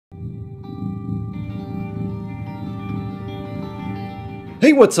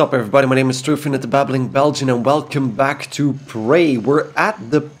Hey, what's up everybody, my name is Trufinite the Babbling Belgian and welcome back to Prey. We're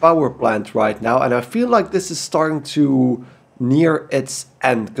at the power plant right now and I feel like this is starting to near its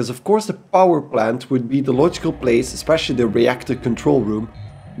end. Because of course the power plant would be the logical place, especially the reactor control room,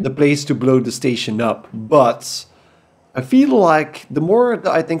 the place to blow the station up. But I feel like the more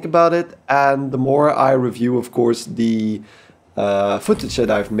that I think about it and the more I review, of course, the footage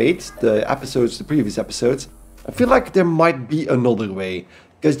that I've made, the previous episodes, I feel like there might be another way.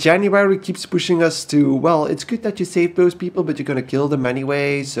 Because January keeps pushing us to, well, it's good that you saved those people, but you're gonna kill them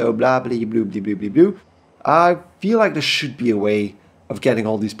anyway, so blah blah blah blah blah blah blah. I feel like there should be a way of getting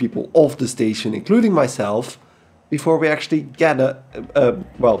all these people off the station, including myself, before we actually get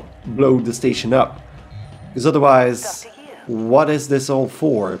well, blow the station up. Because otherwise, what is this all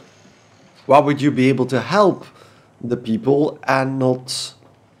for? Why would you be able to help the people and not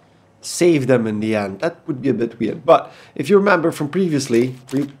save them in the end? That would be a bit weird. But if you remember from previously,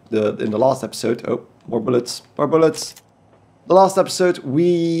 in the last episode, oh, more bullets. The last episode,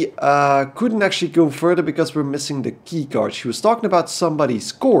 we couldn't actually go further because we're missing the key card. She was talking about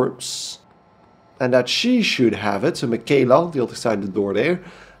somebody's corpse and that she should have it. So Michaela, on the other side of the door there,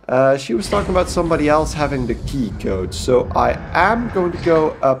 she was talking about somebody else having the key code. So I am going to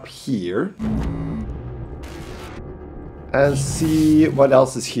go up here and see what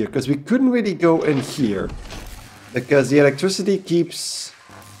else is here, because we couldn't really go in here because the electricity keeps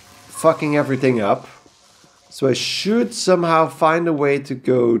fucking everything up. So I should somehow find a way to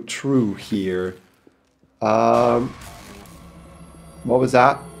go through here. What was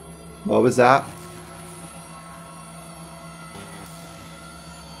that? What was that?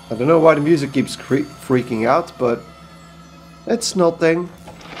 I don't know why the music keeps freaking out, but it's nothing.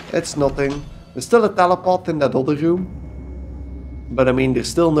 It's nothing. There's still a teleport in that other room. But I mean, there's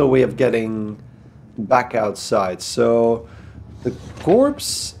still no way of getting back outside. So the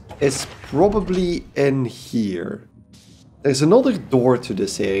corpse is probably in here. There's another door to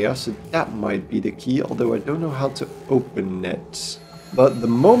this area, so that might be the key, although I don't know how to open it. But the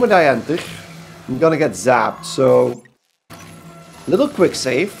moment I enter, I'm gonna get zapped. So little quick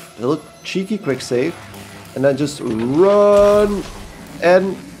save, little cheeky quick save, and then just run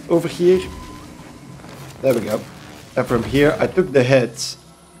and over here. There we go. And from here, I took the hit,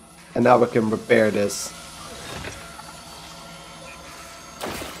 and now I can repair this.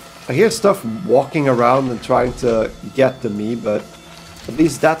 I hear stuff walking around and trying to get to me, but at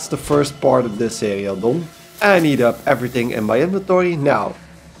least that's the first part of this area done. I need up everything in my inventory now.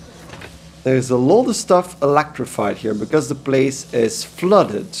 There's a lot of stuff electrified here because the place is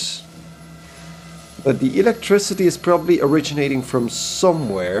flooded. But the electricity is probably originating from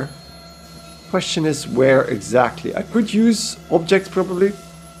somewhere. Question is where exactly. I could use objects probably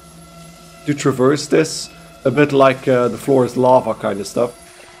to traverse this, a bit like the floor is lava kind of stuff.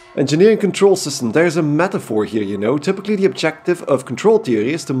 Engineering control system. There's a metaphor here, you know. Typically the objective of control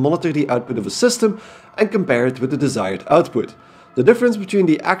theory is to monitor the output of a system and compare it with the desired output. The difference between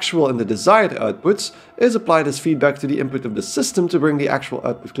the actual and the desired outputs is applied as feedback to the input of the system to bring the actual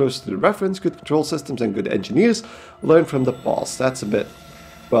output closer to the reference. Good control systems and good engineers learn from the past. That's a bit,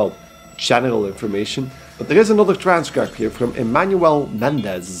 well, general information, but there is another transcript here from Emmanuel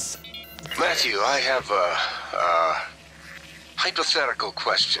Mendez. Matthew, I have a hypothetical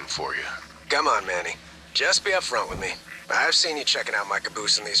question for you. Come on, Manny. Just be upfront with me. I've seen you checking out my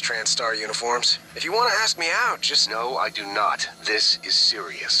caboose in these TranStar uniforms. If you want to ask me out, just... No, I do not. This is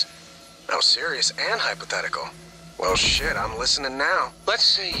serious. Oh, serious and hypothetical. Well, shit, I'm listening now. Let's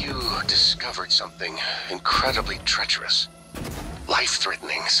say you discovered something incredibly treacherous.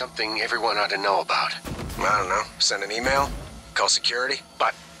 Life-threatening, something everyone ought to know about. I don't know, send an email? Call security?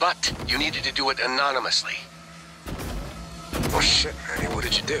 But you needed to do it anonymously. Oh shit, Manny, what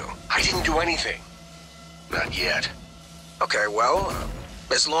did you do? I didn't do anything. Not yet. Okay, well,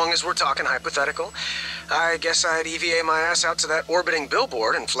 as long as we're talking hypothetical, I guess I'd EVA my ass out to that orbiting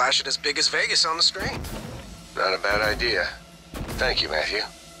billboard and flash it as big as Vegas on the screen. Not a bad idea. Thank you, Matthew.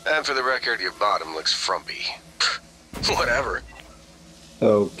 And for the record, your bottom looks frumpy. Whatever.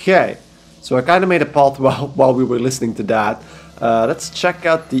 Okay, so I kind of made a part while we were listening to that. Let's check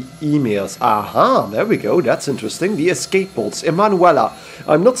out the emails. Aha, there we go, that's interesting. The escape pods. Emanuela,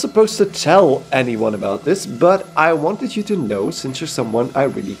 I'm not supposed to tell anyone about this, but I wanted you to know since you're someone I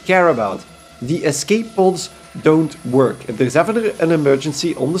really care about. The escape pods don't work. If there's ever an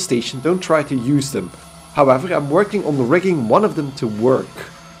emergency on the station, don't try to use them. However, I'm working on rigging one of them to work.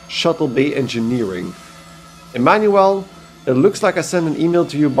 Shuttle Bay Engineering. Emmanuel, it looks like I sent an email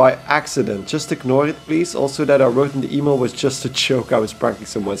to you by accident. Just ignore it, please. Also, that I wrote in the email was just a joke. I was pranking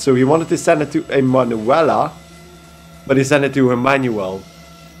someone. So he wanted to send it to Emanuela, but he sent it to Emmanuel.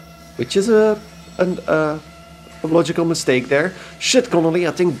 which is a logical mistake there. Shit, Connolly,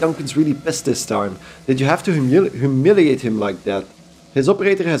 I think Duncan's really pissed this time. Did you have to humiliate him like that? His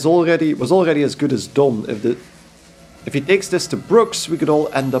operator was already as good as done. If he takes this to Brooks, we could all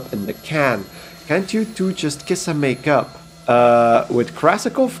end up in the can. Can't you two just kiss and make up? With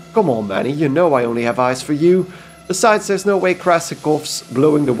Krasikov? Come on, Manny, you know I only have eyes for you. Besides, there's no way Krasikov's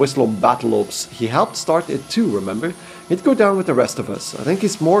blowing the whistle on Battle Ops. He helped start it too, remember? He'd go down with the rest of us. I think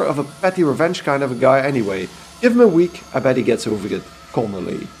he's more of a petty revenge kind of a guy anyway. Give him a week, I bet he gets over it.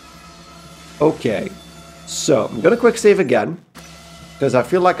 Connolly. Okay, so I'm gonna quick save again. Because I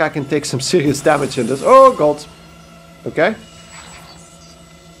feel like I can take some serious damage in this. Oh god. Okay.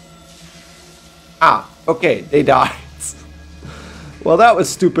 Ah, okay, they died. Well, that was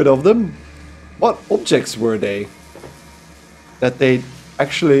stupid of them. What objects were they? That they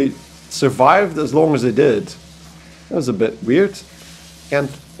actually survived as long as they did. That was a bit weird.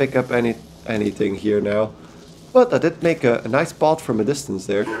 Can't pick up anything here now. But I did make a nice path from a distance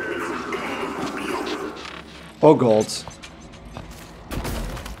there. Oh god.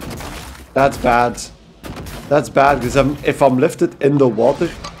 That's bad. That's bad because if I'm lifted in the water.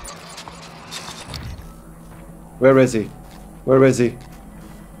 Where is he? Where is he?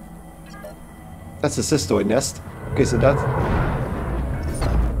 That's a cystoid nest. Okay, so that.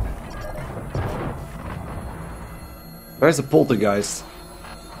 Where's the poltergeist?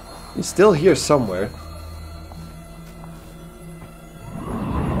 He's still here somewhere.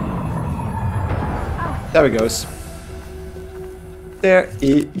 There he goes. There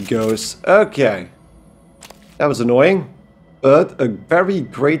he goes. Okay. That was annoying. But a very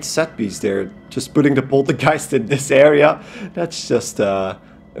great set piece there. Just putting the poltergeist in this area. That's just a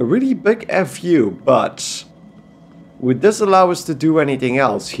really big FU. But would this allow us to do anything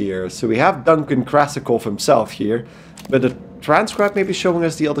else here? So we have Duncan Krasikov himself here. But the transcript may be showing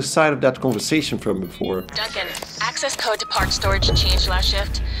us the other side of that conversation from before. Duncan, access code to park storage changed last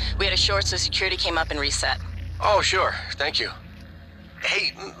shift. We had a short, so security came up and reset. Oh, sure. Thank you.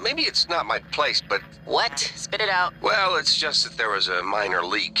 Hey, maybe it's not my place, but... What? Spit it out. Well, it's just that there was a minor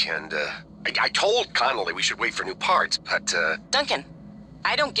leak, and, I told Connolly we should wait for new parts, but, Duncan,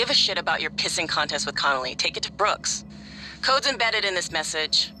 I don't give a shit about your pissing contest with Connolly. Take it to Brooks. Code's embedded in this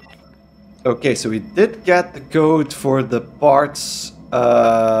message. Okay, so we did get the code for the parts,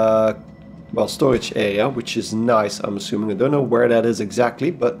 well, storage area, which is nice, I'm assuming. I don't know where that is exactly,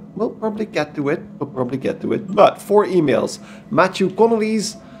 but we'll probably get to it. But 4 emails. Matthew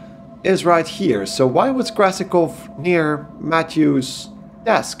Connolly's is right here. So why was Krasikov near Matthew's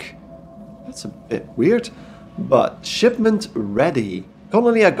desk? That's a bit weird. But shipment ready.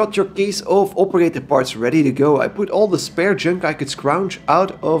 Connolly, I got your case of operator parts ready to go. I put all the spare junk I could scrounge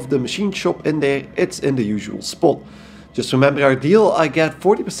out of the machine shop in there. It's in the usual spot. Just remember our deal, I get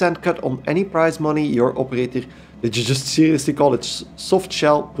 40% cut on any prize money your operator, did you just seriously call it soft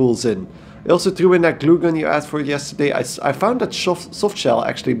shell, pulls in. I also threw in that glue gun you asked for yesterday. I found that soft shell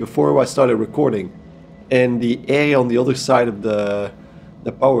actually before I started recording. In the area on the other side of the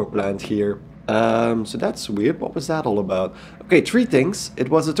power plant here. So that's weird, what was that all about? Okay, 3 things. It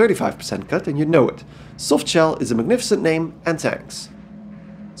was a 35% cut and you know it. Soft shell is a magnificent name and thanks.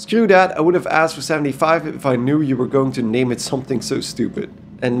 Screw that, I would have asked for 75 if I knew you were going to name it something so stupid.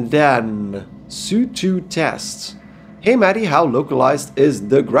 And then, Su2 tests. Hey Maddie, how localized is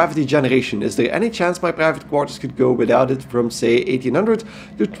the gravity generation? Is there any chance my private quarters could go without it from say 1800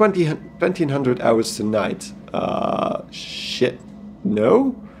 to 1900 hours tonight? Shit.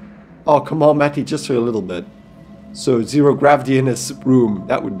 No? Oh, come on Matty, just for a little bit. So 0 gravity in his room,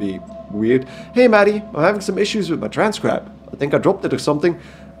 that would be weird. Hey Maddie, I'm having some issues with my transcript. I think I dropped it or something.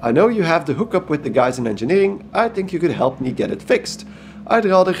 I know you have the hookup with the guys in engineering. I think you could help me get it fixed. I'd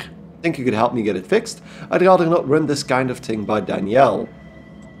rather not run this kind of thing by Danielle.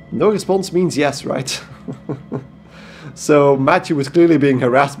 No response means yes, right? So Matthew was clearly being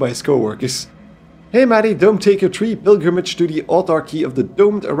harassed by his co-workers. Hey Maddie, Dome Taker 3 pilgrimage to the autarky of the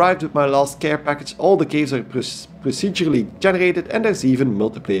Domed arrived with my last care package. All the caves are procedurally generated and there's even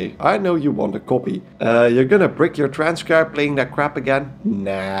multiplayer. I know you want a copy. You're gonna brick your transcribe playing that crap again?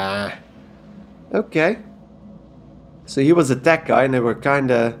 Nah. Okay. So he was a tech guy and they were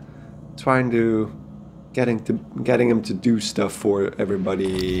kinda trying to getting him to do stuff for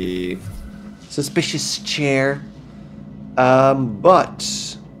everybody. Suspicious chair.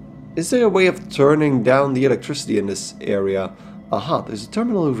 But is there a way of turning down the electricity in this area? Aha, there's a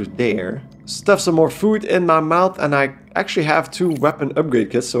terminal over there. Stuff some more food in my mouth and I actually have 2 weapon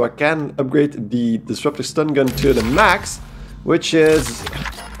upgrade kits, so I can upgrade the disruptor stun gun to the max, which is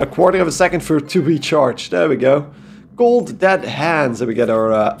a quarter of a second for it to recharge. There we go. Cold Dead Hands, and we get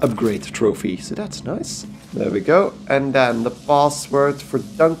our upgrade trophy. So that's nice. There we go. And then the password for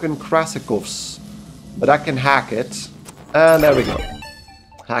Duncan Krasikov's. But I can hack it. And there we go.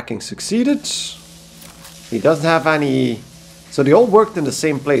 Hacking succeeded. He doesn't have any... So they all worked in the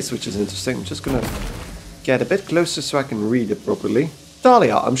same place, which is interesting. I'm just gonna get a bit closer so I can read it properly.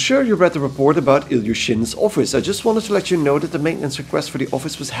 Talia, I'm sure you read the report about Ilyushin's office. I just wanted to let you know that the maintenance request for the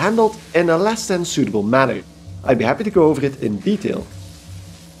office was handled in a less than suitable manner. I'd be happy to go over it in detail.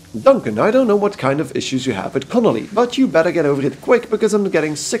 Duncan, I don't know what kind of issues you have with Connolly, but you better get over it quick because I'm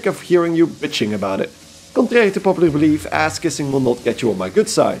getting sick of hearing you bitching about it. Contrary to popular belief, ass-kissing will not get you on my good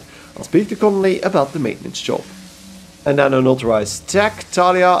side. I'll speak to Connolly about the maintenance job. And then unauthorized tech.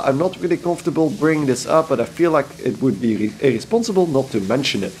 Talia, I'm not really comfortable bringing this up, but I feel like it would be irresponsible not to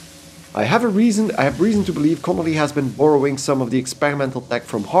mention it. I have reason to believe Connolly has been borrowing some of the experimental tech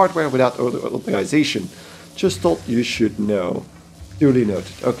from hardware without authorization. Just thought you should know. Duly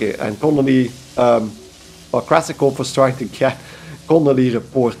noted. Okay, and Connolly, well, Krasikov was trying to get Connolly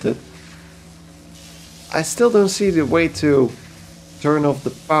reported. I still don't see the way to turn off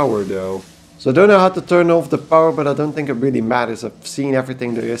the power though. So I don't know how to turn off the power, but I don't think it really matters. I've seen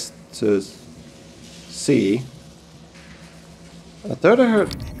everything there is to see. I thought I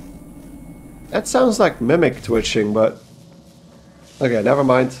heard... That sounds like mimic twitching, but... Okay, never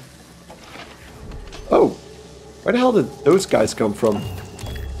mind. Oh! Where the hell did those guys come from?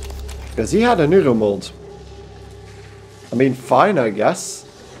 Because he had a neuromold. I mean, fine, I guess.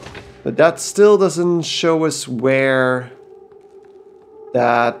 But that still doesn't show us where...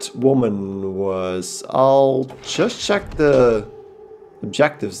 that woman was. I'll just check the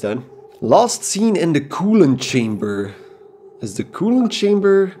objectives then. Last seen in the coolant chamber. Is the coolant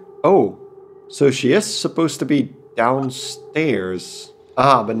chamber... Oh, so she is supposed to be downstairs.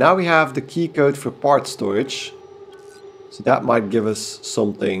 Ah, but now we have the key code for part storage. So that might give us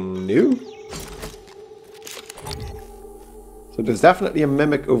something new. So there's definitely a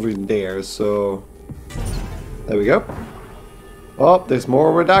mimic over there, so... There we go. Oh, there's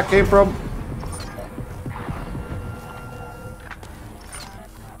more where that came from.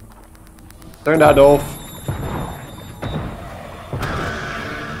 Turn that off.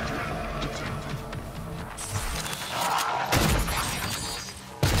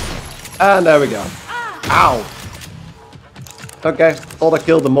 And there we go. Ow. Okay, thought I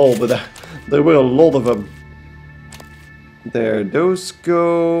killed them all, but there were a lot of them. There those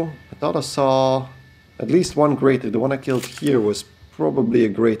go. I thought I saw... at least one greater. The one I killed here was probably a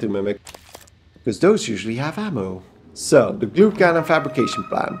greater mimic. Because those usually have ammo. So, the glue cannon fabrication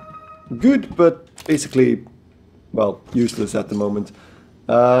plan. Good, but basically, well, useless at the moment.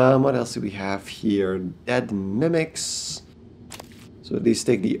 What else do we have here? Dead mimics. So at least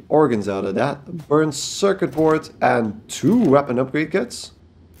take the organs out of that. A burned circuit board and 2 weapon upgrade kits.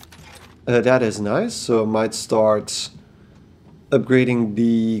 That is nice. So I might start upgrading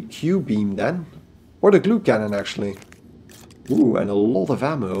the Q-beam then. Or the glue cannon, actually. Ooh, and a lot of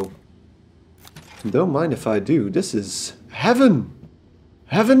ammo. Don't mind if I do. This is heaven!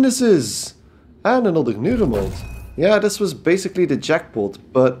 Heaven this is! And another neuromold. Yeah, this was basically the jackpot,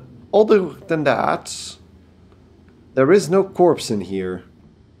 but other than that... there is no corpse in here.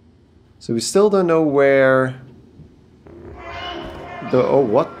 So we still don't know where... the... oh,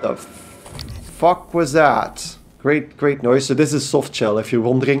 what the fuck was that? Great noise. So this is soft shell, if you're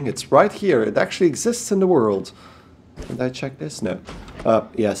wondering. It's right here. It actually exists in the world. Did I check this? No.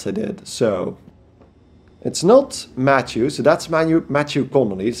 Yes, I did. So, it's not Matthew. So that's Matthew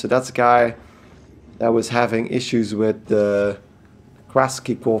Connolly. So that's a guy that was having issues with the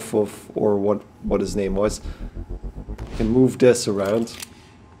Krasikov of, or what his name was. I can move this around.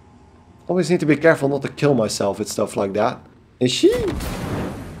 Always need to be careful not to kill myself with stuff like that. Is she?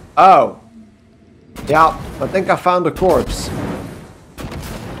 Oh. Yeah, I think I found a corpse.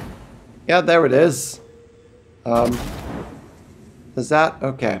 Yeah, there it is. Is that?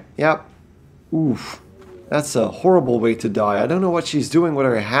 Okay, yep. Oof. That's a horrible way to die. I don't know what she's doing with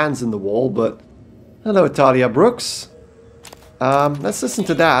her hands in the wall, but... Hello, Talia Brooks. Let's listen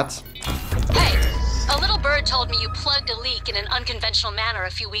to that. Hey, a little bird told me you plugged a leak in an unconventional manner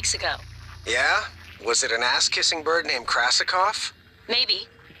a few weeks ago. Yeah? Was it an ass-kissing bird named Krasikov? Maybe.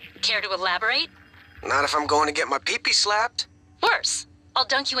 Care to elaborate? Not if I'm going to get my pee-pee slapped. Worse. I'll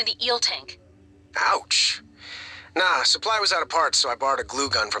dunk you in the eel tank. Ouch. Nah, supply was out of parts, so I borrowed a glue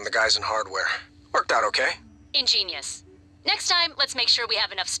gun from the guys in hardware. Worked out okay. Ingenious. Next time, let's make sure we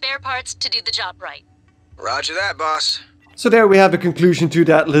have enough spare parts to do the job right. Roger that, boss. So there we have a conclusion to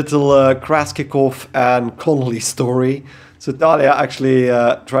that little Krasikov and Connolly story. So Talia actually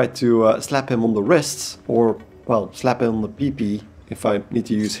tried to slap him on the wrists, or well, slap it on the pee-pee, if I need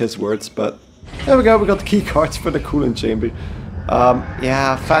to use his words, but there we go, we got the key cards for the coolant chamber.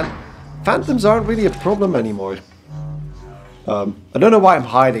 Yeah, phantoms aren't really a problem anymore. I don't know why I'm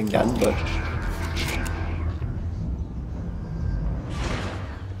hiding then, but...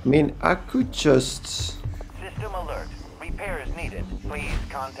 I mean, I could just... System alert. Repairs needed. Please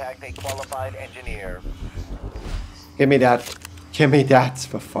contact a qualified engineer. Give me that. Give me that,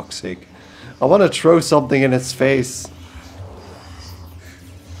 for fuck's sake. I want to throw something in its face.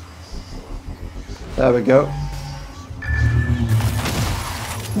 There we go.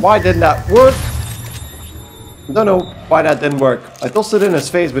 Why didn't that work? I don't know why that didn't work. I tossed it in his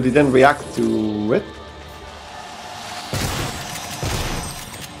face, but he didn't react to it.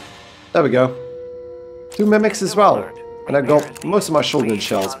 There we go. 2 mimics as well. And I got most of my shotgun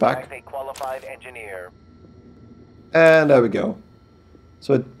shells back. And there we go.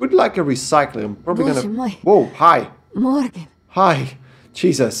 So it would like a recycler. I'm probably gonna... Whoa, hi. Morgan. Hi.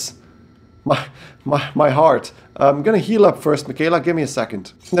 Jesus. My heart. I'm gonna heal up first, Michaela. Give me a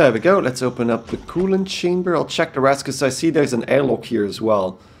second. There we go. Let's open up the coolant chamber. I'll check the rest because I see there's an airlock here as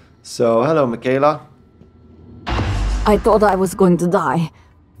well. So, hello, Michaela. I thought I was going to die.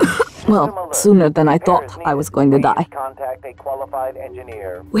 Well, sooner than I thought I was going to die. Contact a qualified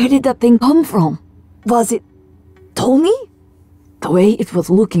engineer. Where did that thing come from? Was it Tony? The way it was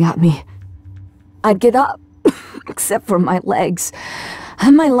looking at me. I'd get up, except for my legs,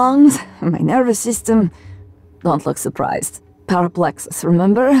 and my lungs, and my nervous system. Don't look surprised. Paraplexus,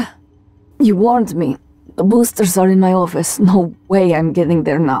 remember? You warned me. The boosters are in my office. No way I'm getting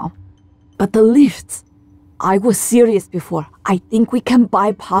there now. But the lifts... I was serious before. I think we can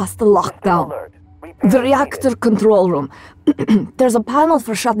bypass the lockdown. The reactor control room. There's a panel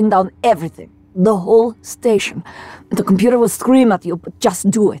for shutting down everything. The whole station. The computer will scream at you, but just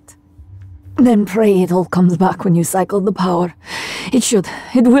do it. Then pray it all comes back when you cycle the power. It should.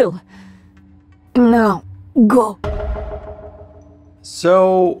 It will. Now, go.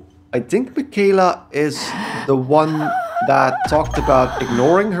 So, I think Michaela is the one that talked about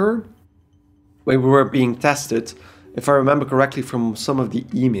ignoring her when we were being tested, if I remember correctly from some of the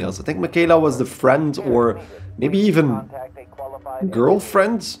emails. I think Michaela was the friend or maybe even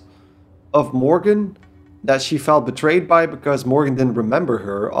girlfriend of Morgan that she felt betrayed by because Morgan didn't remember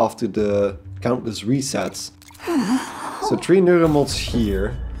her after the countless resets. So 3 neuromods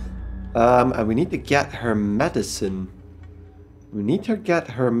here. And we need to get her medicine. We need to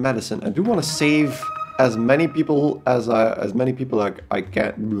get her medicine. I do want to save as many people as I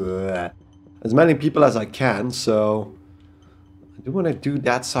can. As many people as I can, so I do want to do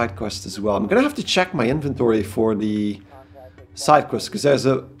that side quest as well. I'm gonna have to check my inventory for the side quests because there's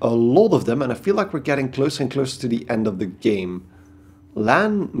a lot of them and I feel like we're getting closer and closer to the end of the game.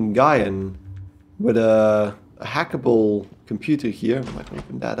 Lan Nguyen with a hackable computer here. I might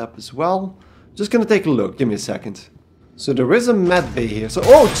open that up as well. Just gonna take a look. Give me a second. So there is a med bay here. So,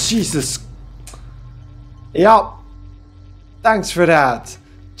 oh Jesus! Yeah. Thanks for that.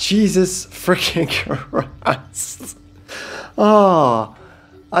 Jesus freaking Christ. Ah,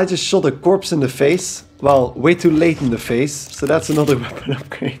 I just shot a corpse in the face. Well, way too late in the face. So that's another weapon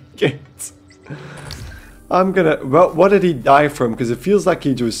upgrade kit. I'm gonna... Well, what did he die from? Because it feels like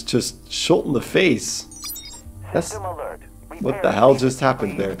he was just shot in the face. That's... What the hell just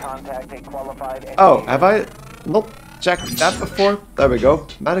happened there? Oh, have I not checked that before? There we go.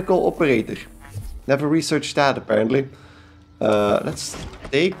 Medical operator. Never researched that apparently. Let's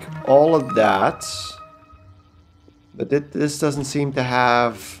take all of that. But this doesn't seem to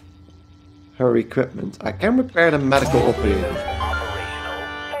have her equipment. I can repair the medical operator.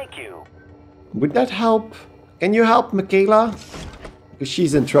 Thank you. Would that help? Can you help Michaela? Because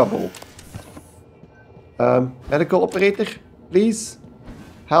she's in trouble. Medical operator, please.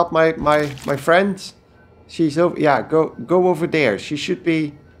 Help my friend. She's over. Yeah, go over there. She should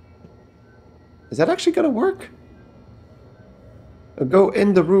be. Is that actually gonna work? Go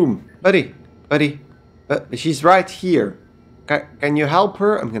in the room, buddy. She's right here. Can you help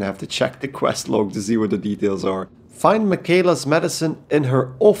her? I'm gonna have to check the quest log to see what the details are. Find Michaela's medicine in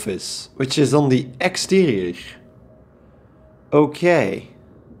her office, which is on the exterior. Okay.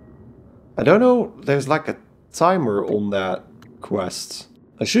 I don't know, there's like a timer on that quest.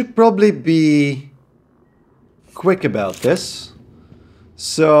 I should probably be quick about this.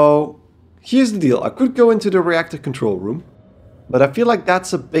 So, here's the deal. I could go into the reactor control room. But I feel like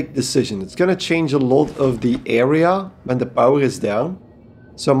that's a big decision. It's gonna change a lot of the area when the power is down.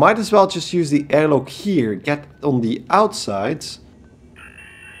 So I might as well just use the airlock here, get on the outside.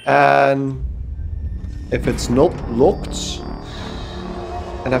 And if it's not locked,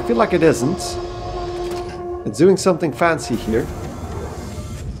 and I feel like it isn't, It's doing something fancy here.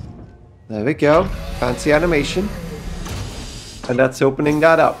 There we go. Fancy animation. And that's opening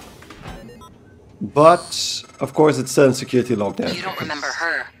that up. But, of course, it's still in security lockdown. You don't remember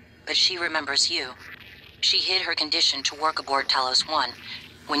her, but she remembers you. She hid her condition to work aboard Talos 1.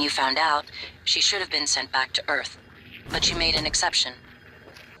 When you found out, she should have been sent back to Earth. But you made an exception.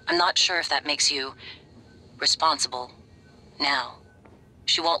 I'm not sure if that makes you responsible now.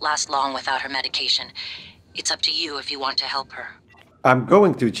 She won't last long without her medication. It's up to you if you want to help her. I'm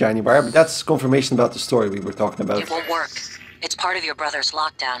going to January, but that's confirmation about the story we were talking about. It won't work. It's part of your brother's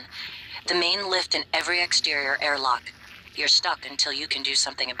lockdown. The main lift in every exterior airlock. You're stuck until you can do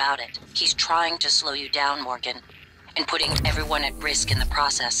something about it. He's trying to slow you down, Morgan, and putting everyone at risk in the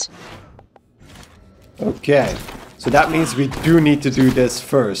process. Okay, so that means we do need to do this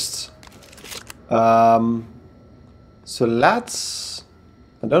first. So let's...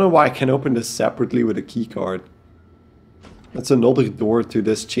 I don't know why I can open this separately with a key card. That's another door to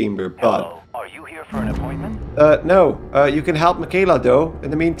this chamber, but... Hello. Are you here for an appointment? No. You can help Michaela, though,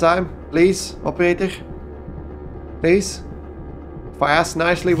 in the meantime. Please, operator. Please. If I ask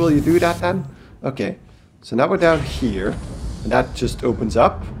nicely, will you do that then? Okay. So now we're down here. And that just opens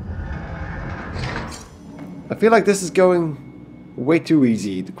up. I feel like this is going way too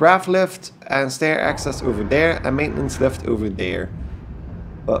easy. The craft lift and stair access over there and maintenance lift over there.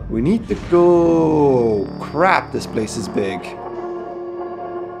 But we need to go... Crap, this place is big.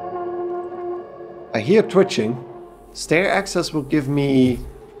 I hear twitching. Stair access will give me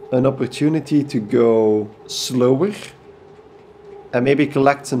an opportunity to go slower. And maybe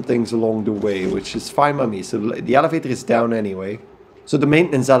collect some things along the way, which is fine by me. So the elevator is down anyway. So the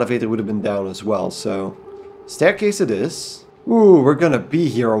maintenance elevator would have been down as well, so... Staircase it is. Ooh, we're gonna be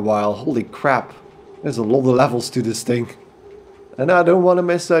here a while. Holy crap. There's a lot of levels to this thing. And I don't want to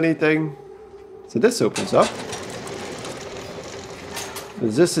miss anything. So this opens up.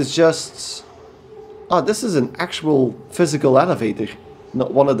 This is just... Oh, this is an actual physical elevator.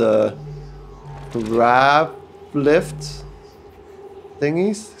 Not one of the... grab lift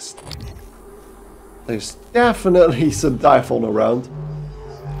thingies. There's definitely some diphon around.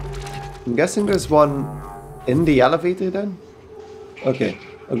 I'm guessing there's one in the elevator then? Okay,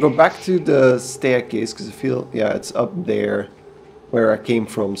 I'll go back to the staircase because I feel, yeah, it's up there where I came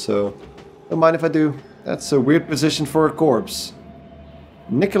from, so don't mind if I do. That's a weird position for a corpse.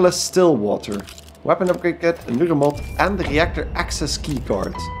 Nicholas Stillwater. Weapon upgrade kit, a neuromod, and the reactor access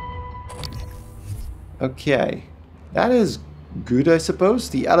keycard. Okay, that is good, I suppose.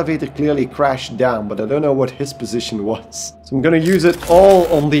 The elevator clearly crashed down, but I don't know what his position was. So I'm gonna use it all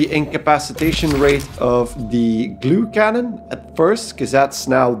on the incapacitation rate of the glue cannon at first, because that's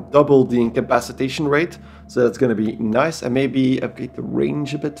now double the incapacitation rate. So that's gonna be nice. And maybe upgrade the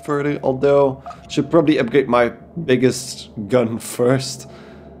range a bit further, although should probably upgrade my biggest gun first.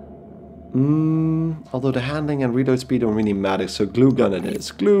 Although the handling and reload speed don't really matter, so glue gun it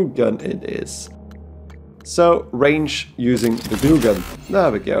is. Glue gun it is. So, range using the glue gun.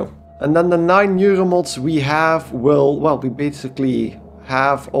 There we go. And then the 9 neuromods we have will... Well, we basically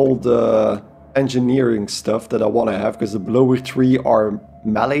have all the engineering stuff that I want to have, because the blower 3 are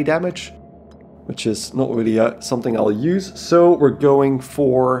melee damage, which is not really something I'll use. So, we're going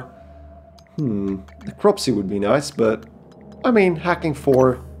for... the Cropsy would be nice, but... I mean, hacking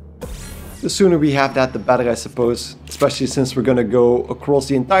 4... The sooner we have that, the better, I suppose. Especially since we're gonna go across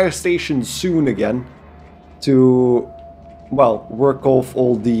the entire station soon again. To, well, work off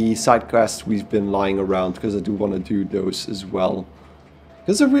all the side quests we've been lying around, because I do want to do those as well.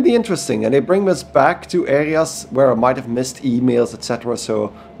 Because they're really interesting, and they bring us back to areas where I might have missed emails, etc.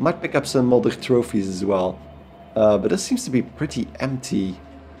 So I might pick up some other trophies as well. But this seems to be pretty empty.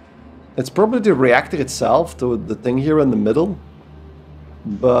 It's probably the reactor itself, the thing here in the middle.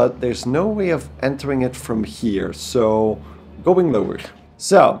 But there's no way of entering it from here, so going lower.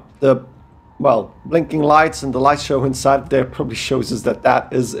 So, the... Well, blinking lights and the light show inside there probably shows us that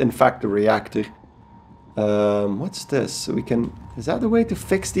that is in fact the reactor. What's this? So we can... Is that the way to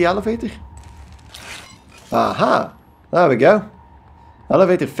fix the elevator? Aha! There we go.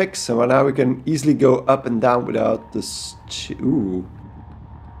 Elevator fix, so now we can easily go up and down without this... Ooh.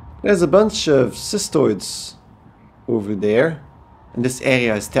 There's a bunch of cystoids over there. And this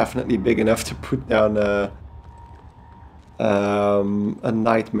area is definitely big enough to put down a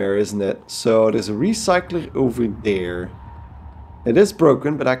nightmare, isn't it? So there's a recycler over there. It is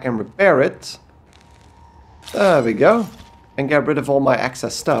broken, but I can repair it. There we go. And get rid of all my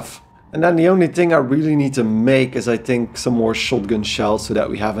excess stuff. And then the only thing I really need to make is, I think, some more shotgun shells so that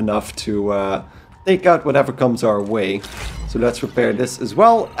we have enough to take out whatever comes our way. So let's repair this as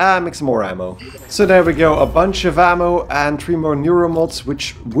well and make some more ammo. So there we go, a bunch of ammo and 3 more neuromods,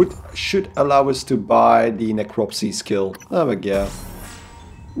 which should allow us to buy the necropsy skill. There we go.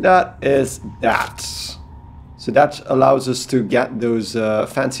 That is that. So that allows us to get those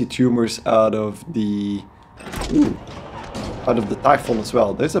fancy tumors out of the Typhon as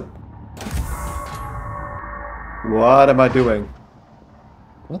well. There's a... What am I doing?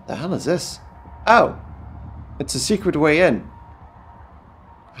 What the hell is this? Oh! It's a secret way in.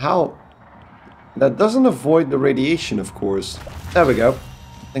 How? That doesn't avoid the radiation, of course. There we go.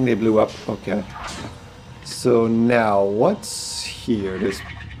 I think they blew up. Okay. So now, what's here? There's...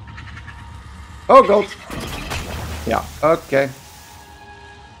 Oh, gold! Yeah, okay.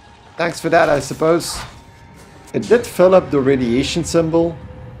 Thanks for that, I suppose. It did fill up the radiation symbol,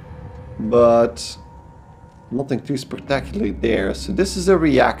 but nothing too spectacular there. So this is a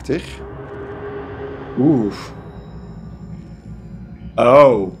reactor. Oof.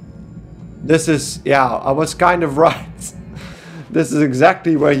 Oh. This is... Yeah, I was kind of right. This is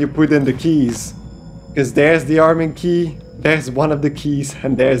exactly where you put in the keys. Because there's the arming key, there's one of the keys,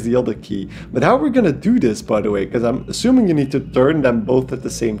 and there's the other key. But how are we gonna do this, by the way? Because I'm assuming you need to turn them both at the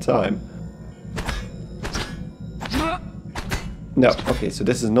same time. No, okay, so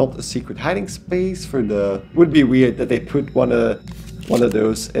this is not a secret hiding space for the... Would be weird that they put one of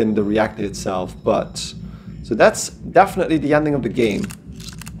those in the reactor itself, but... So that's definitely the ending of the game.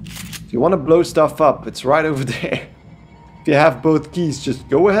 If you want to blow stuff up, it's right over there. If you have both keys, just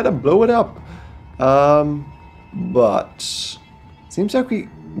go ahead and blow it up. But... Seems like we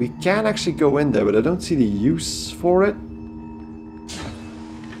can actually go in there, but I don't see the use for it.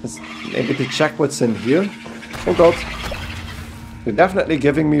 Let's maybe to check what's in here. Oh god. They're definitely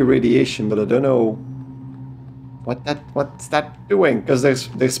giving me radiation, but I don't know what's that doing, because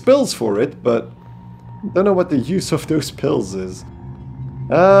there's pills for it, but I don't know what the use of those pills is.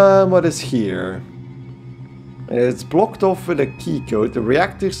 What is here? It's blocked off with a key code, the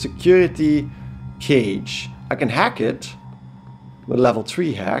reactor security cage. I can hack it with a level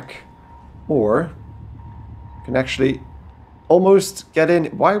 3 hack, or I can actually almost get in.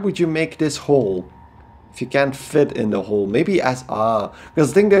 Why would you make this hole if you can't fit in the hole? Maybe as...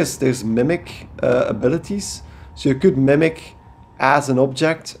 because I think there's mimic abilities. So you could mimic as an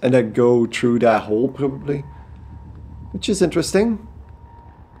object and then go through that hole probably. Which is interesting.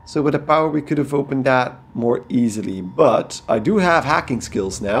 So with the power we could have opened that more easily. But I do have hacking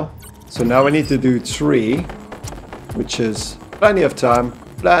skills now. So now I need to do 3. Which is plenty of time.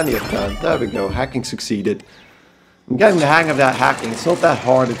 Plenty of time. There we go. Hacking succeeded. I'm getting the hang of that hacking. It's not that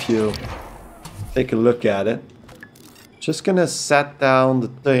hard if you... take a look at it. Just gonna set down the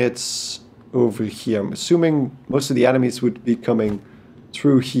turrets over here. I'm assuming most of the enemies would be coming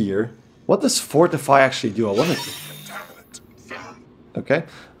through here. What does fortify actually do? I want to... Okay,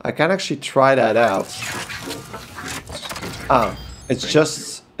 I can actually try that out. It's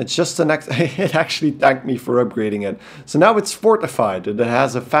just the next... It actually thanked me for upgrading it. So now it's fortified and it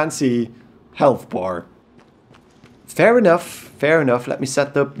has a fancy health bar. Fair enough, fair enough. Let me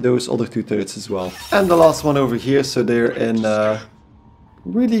set up those other 2 turrets as well. And the last one over here, so they're in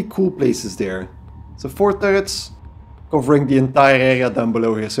really cool places there. So 4 turrets covering the entire area down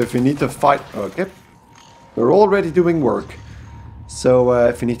below here. So if you need to fight... Okay. We're already doing work. So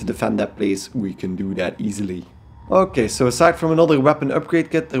if you need to defend that place, we can do that easily. Okay, so aside from another weapon upgrade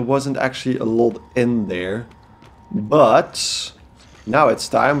kit, there wasn't actually a lot in there. But... now it's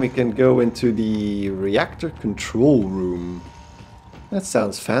time we can go into the reactor control room. That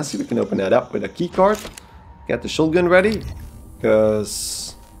sounds fancy. We can open that up with a keycard. Get the shotgun ready.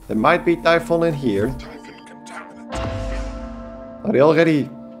 Because there might be Typhon in here. Are they already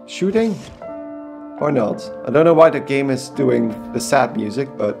shooting? Or not? I don't know why the game is doing the sad music,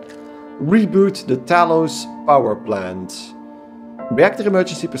 but... Reboot the Talos power plant. Reactor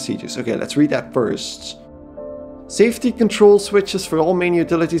emergency procedures. Okay, let's read that first. Safety control switches for all main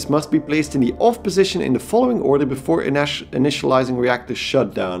utilities must be placed in the off position in the following order before initializing reactor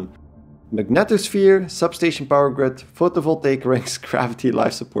shutdown. Magnetosphere, substation power grid, photovoltaic rings, gravity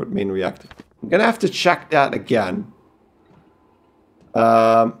life support main reactor. I'm gonna have to check that again.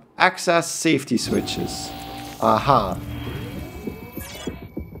 Access safety switches. Aha.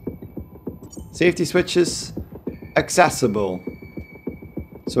 Safety switches accessible.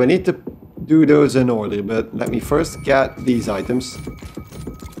 So I need to do those in order, but let me first get these items.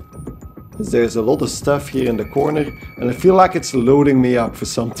 Because there's a lot of stuff here in the corner, and I feel like it's loading me up for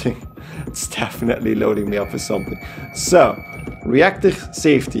something. It's definitely loading me up for something. So, reactor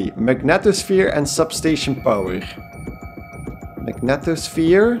safety, magnetosphere and substation power.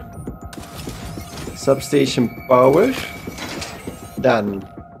 Magnetosphere, substation power. Then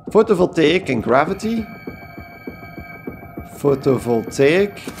photovoltaic and gravity.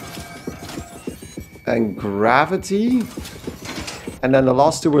 Photovoltaic and gravity. And then the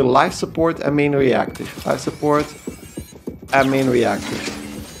last two were life support and main reactor. Life support and main reactor.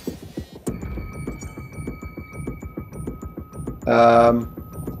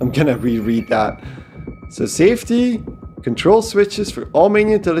 I'm gonna reread that. So safety, control switches for all main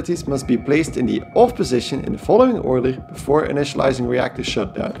utilities must be placed in the off position in the following order before initializing reactor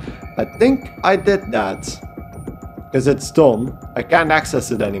shutdown. I think I did that. Because it's done. I can't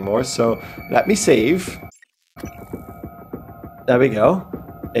access it anymore, so let me save. There we go.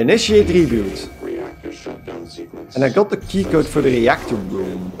 Initiate reboot. Reactor shutdown sequence. And I got the key code for the reactor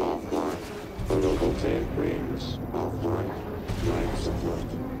room. Offline. Photovoltaic rings. Offline. Life support.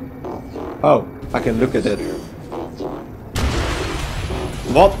 Offline. Oh, I can look at it. Offline.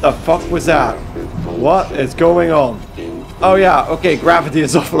 What the fuck was that? What is going on? Oh yeah, okay, gravity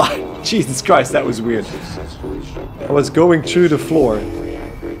is offline. Jesus Christ, that was weird. I was going through the floor.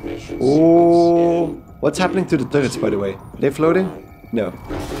 Oh, what's happening to the turrets, by the way? Are they floating? No.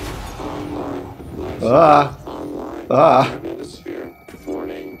 Ah. Ah.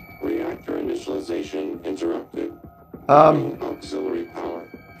 Warning. Reactor initialization interrupted. Auxiliary power.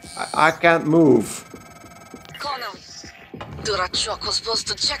 I can't move. Connell, Durachok was supposed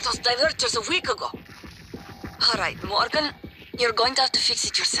to check those diverters a week ago. Alright, Morgan, you're going to have to fix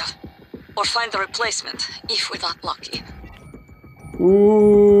it yourself. Or find a replacement, if we're that lucky.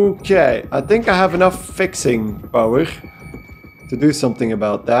 Okay, I think I have enough fixing power to do something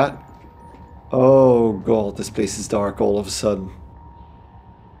about that. Oh god, this place is dark all of a sudden.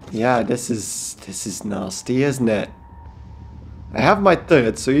 Yeah, this is nasty, isn't it? I have my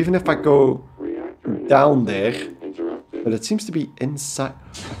turret, so even if I go down there, but it seems to be inside.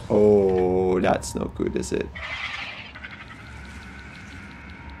 Oh, that's not good, is it?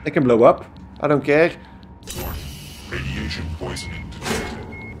 It can blow up. I don't care. Radiation poisoning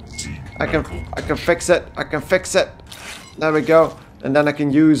detected. I can fix it. I can fix it. There we go. And then I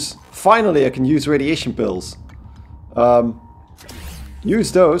can use. Finally, I can use radiation pills.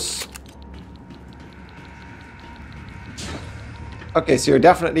 Use those. Okay, so you're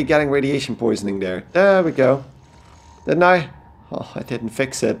definitely getting radiation poisoning there. There we go. Didn't I? Oh, I didn't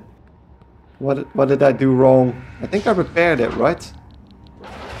fix it. What did I do wrong? I think I repaired it, right?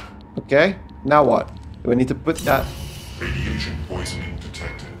 Okay, now what? Do I need to put that... Radiation poisoning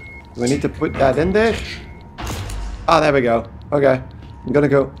detected. Do I need to put that in there? Ah, there we go. Okay, I'm gonna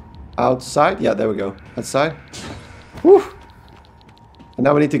go outside. Yeah, there we go. Outside. Whew. And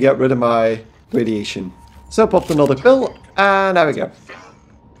now we need to get rid of my radiation. So popped another pill, and there we go.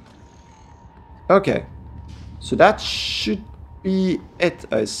 Okay, so that should be it,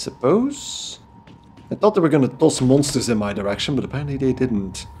 I suppose. I thought they were gonna toss monsters in my direction, but apparently they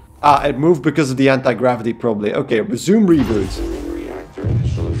didn't. Ah, it moved because of the anti-gravity probably. Okay, resume reboot. Reactor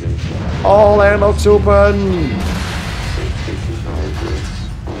initialization. All airlocks open!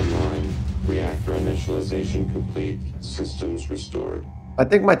 Online. Reactor initialization complete. Systems restored. I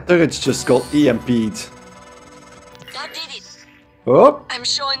think my turrets just got EMP'd. That did it. Oh! I'm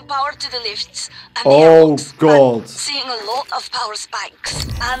showing power to the lifts and Oh, the airlocks. God. I'm seeing a lot of power spikes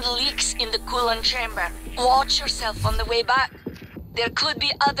and leaks in the coolant chamber. Watch yourself on the way back. There could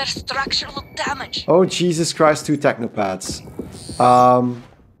be other structural damage. Oh, Jesus Christ, 2 technopaths. Well,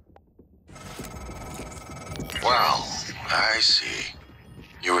 I see.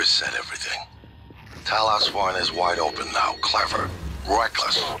 You reset everything. Talos 1 is wide open now. Clever.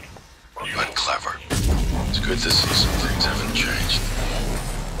 Reckless. But clever. It's good to see some things haven't changed.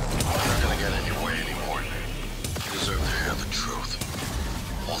 You're not gonna get in your way anymore. You deserve to hear the truth.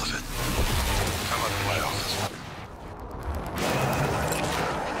 All of it. Come up to my office.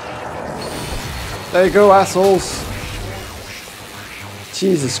 There you go, assholes.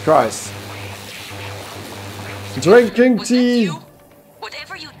 Jesus Christ. Drinking Was that tea. you?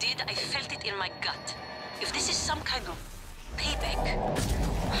 Whatever you did, I felt it in my gut. If this is some kind of payback.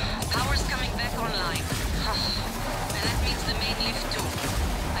 Power's coming back online. And that means the main lift too.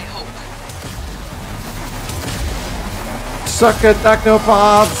 I hope. Suck it,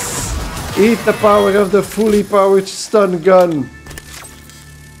 technopaths. Eat the power of the fully powered stun gun.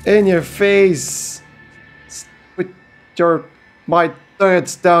 In your face. Put my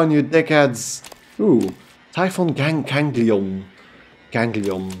turrets down, you dickheads. Ooh. Typhon Ganglion.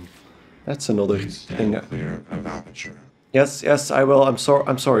 Ganglion. That's another thing. Clear of aperture. Yes, I will. I'm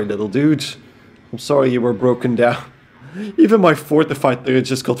sorry, little dude. I'm sorry you were broken down. Even my fortified turret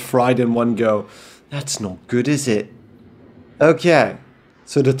just got fried in one go. That's not good, is it? Okay.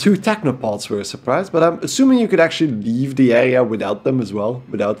 So the 2 technopods were a surprise, but I'm assuming you could actually leave the area without them as well,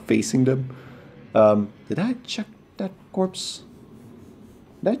 without facing them. Did I check that corpse?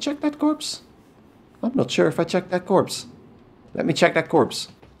 Did I check that corpse? I'm not sure if I checked that corpse. Let me check that corpse.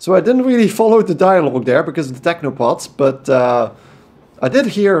 So I didn't really follow the dialogue there because of the technopods, but I did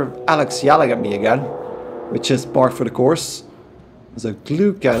hear Alex yelling at me again, which is par for the course. There's a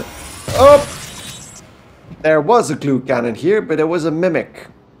glue cannon. Oh! There was a glue cannon here, but it was a mimic.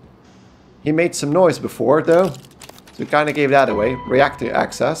 He made some noise before, though, so we kind of gave that away. Reactor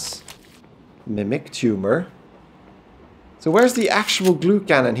access. Mimic tumor. So where's the actual glue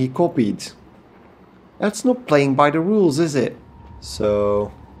cannon he copied? That's not playing by the rules, is it?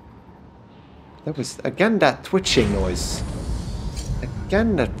 So... that was, again, that twitching noise.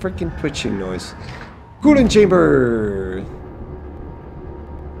 Again, that freaking twitching noise. Cooling chamber!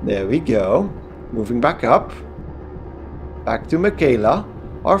 There we go. Moving back up. Back to Michaela,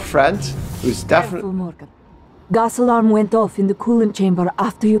 our friend, who's definitely... Careful, Morgan. Gas alarm went off in the coolant chamber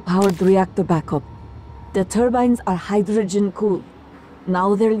after you powered the reactor back up. The turbines are hydrogen cooled.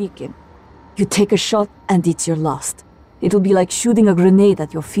 Now they're leaking. You take a shot and it's your last. It'll be like shooting a grenade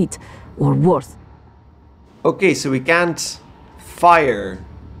at your feet, or worse. Okay, so we can't fire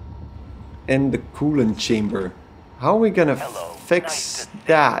in the coolant chamber. How are we gonna fix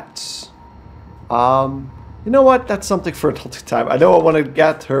that? You know what? That's something for another time. I know I want to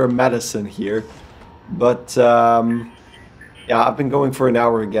get her medicine here, but yeah, I've been going for an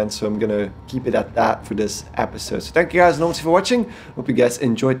hour again, so I'm gonna keep it at that for this episode. So thank you guys enormously for watching. Hope you guys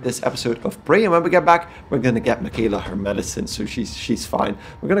enjoyed this episode of Prey. And when we get back, we're gonna get Michaela her medicine, so she's fine.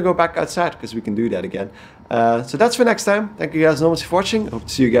 We're gonna go back outside because we can do that again. So that's for next time. Thank you guys enormously for watching. Hope to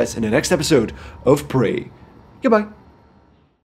see you guys in the next episode of Prey. Goodbye.